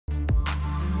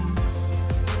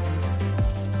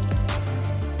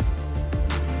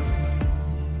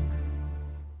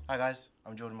Hi guys,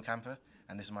 I'm Jordan Mackampa,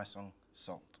 and this is my song,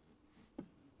 Salt.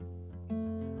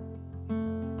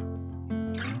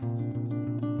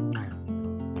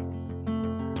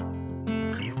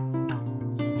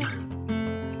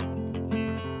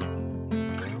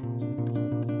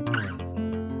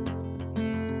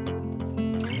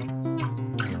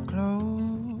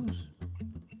 Close,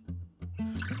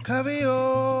 cover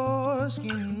your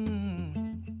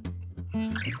skin,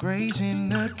 the grace in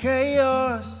the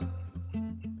chaos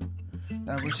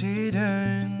that was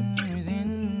hidden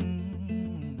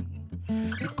within,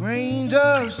 the grains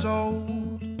of salt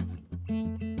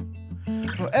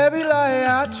for every lie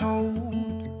I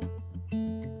told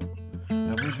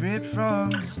that was ripped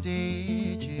from the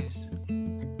stitches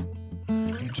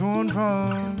and torn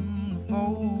from the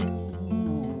fold.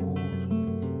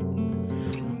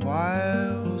 And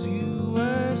while you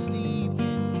were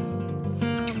sleeping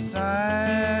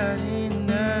beside in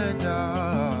the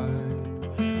dark,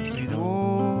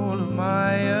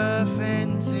 my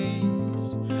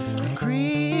offenses, the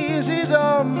creases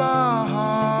of my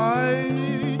heart,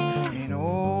 and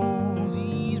all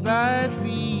these bad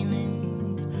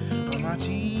feelings of my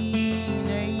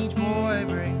teenage boy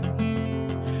brain,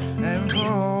 and for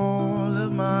all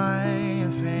of my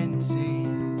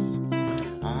offenses,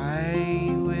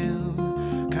 I will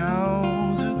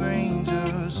count the grains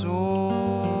of salt.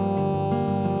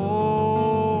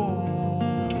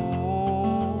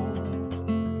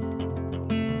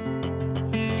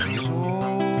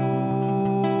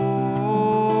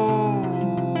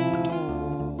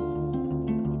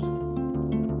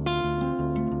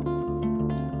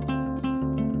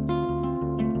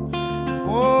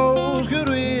 Wolves could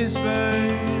whisper,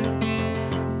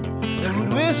 they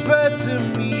would whisper to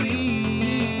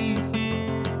me,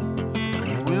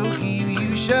 we'll keep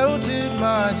you sheltered,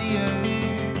 my dear,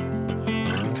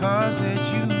 we can't set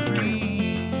you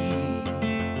free.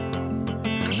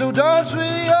 So dance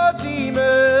with your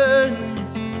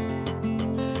demons,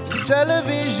 the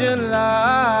television lights,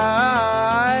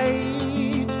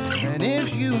 and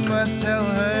if you must tell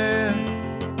her,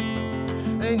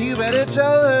 then you better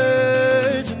tell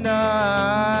her tonight.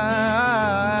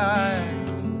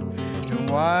 And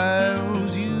while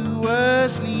you were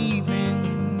sleeping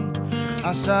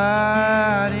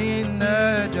outside in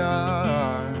the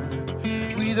dark,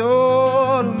 with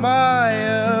all of my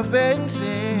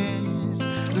offenses,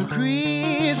 the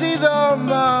creases of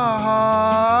my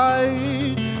heart,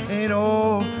 and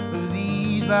all of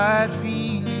these bad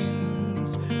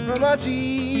feelings from my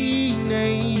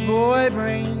teenage boy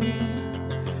brain,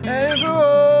 and for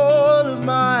all of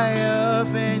my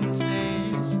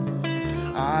offenses,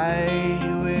 I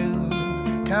will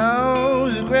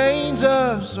count the grains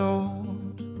of salt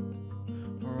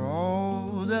for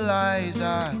all the lies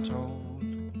I told.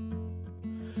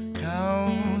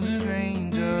 Count the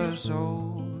grains of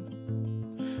salt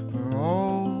for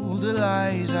all the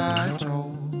lies I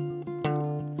told.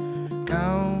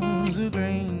 Count the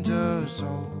grains of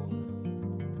salt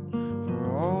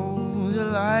for all the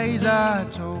lies I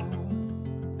told.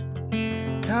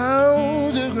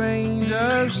 Count the grains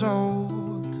of salt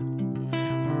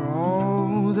for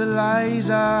all the lies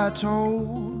I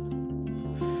told,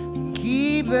 and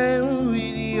keep them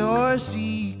with your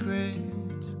secrets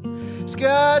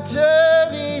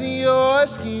scattered in your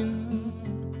skin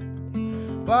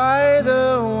by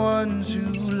the ones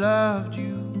who loved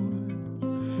you,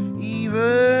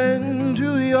 even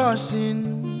through your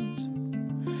sins.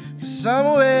 'Cause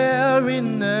somewhere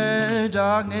in the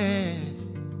darkness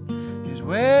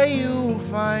where you'll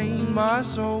find my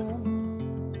soul,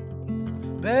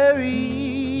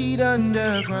 buried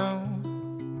underground,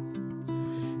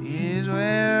 is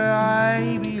where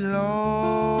I belong.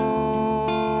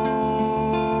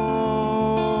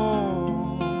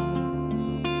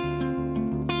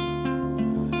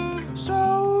 So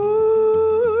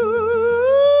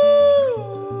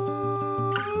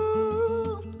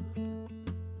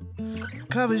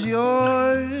covers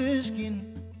your skin.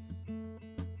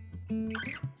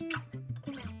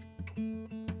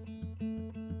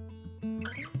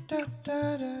 Da,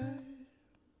 da, da.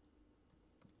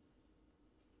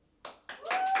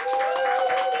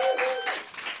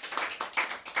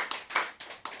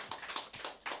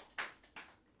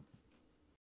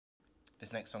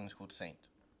 This next song is called Saint.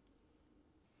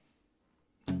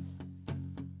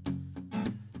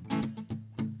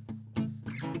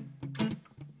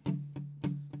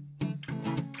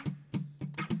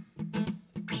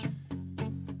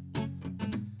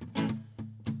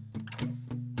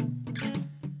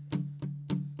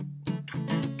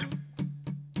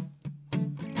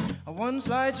 I once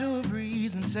lied to a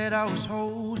breeze and said I was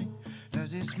holding.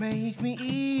 Does this make me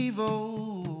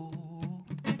evil?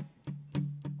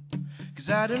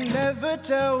 Adam never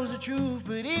tells the truth,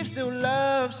 but Eve still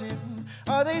loves him.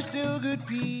 Are they still good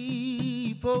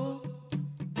people?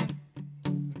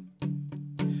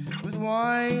 With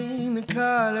wine the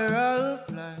color of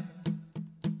blood,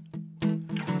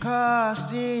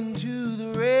 cast into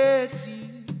the Red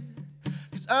Sea.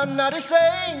 'Cause I'm not a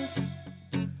saint,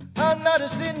 I'm not a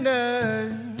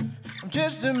sinner, I'm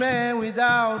just a man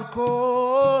without a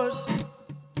cause.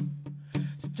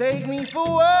 So take me for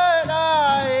what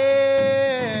I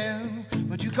am,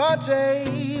 but you can't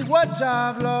take what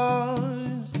I've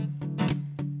lost.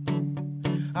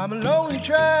 I'm a lonely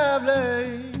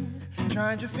traveler,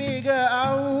 trying to figure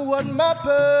out what my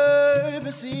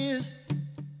purpose is.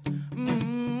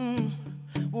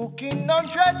 Walking on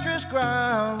treacherous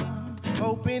ground,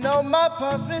 hoping all my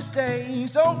past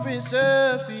mistakes don't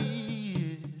resurface.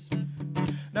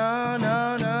 No,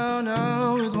 no, no,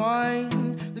 no, with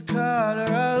wine the color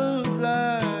of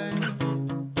blood,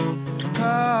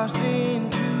 cast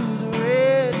into the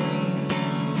Red Sea.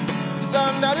 'Cause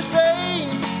I'm not a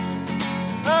saint,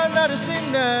 I'm not a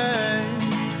sinner,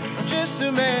 I'm just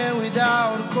a man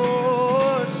without a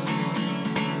cause.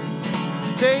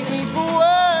 Take me for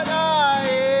what I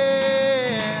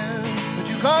am, but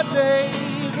you can't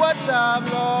take what I've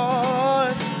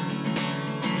lost.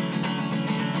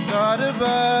 God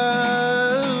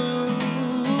above,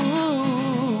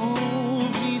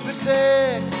 please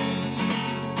protect me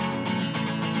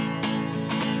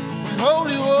with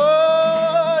holy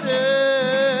waters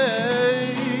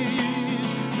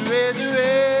to resurrect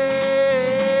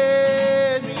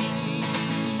me.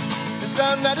 'Cause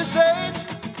I'm not a saint,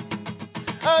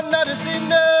 I'm not a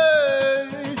sinner,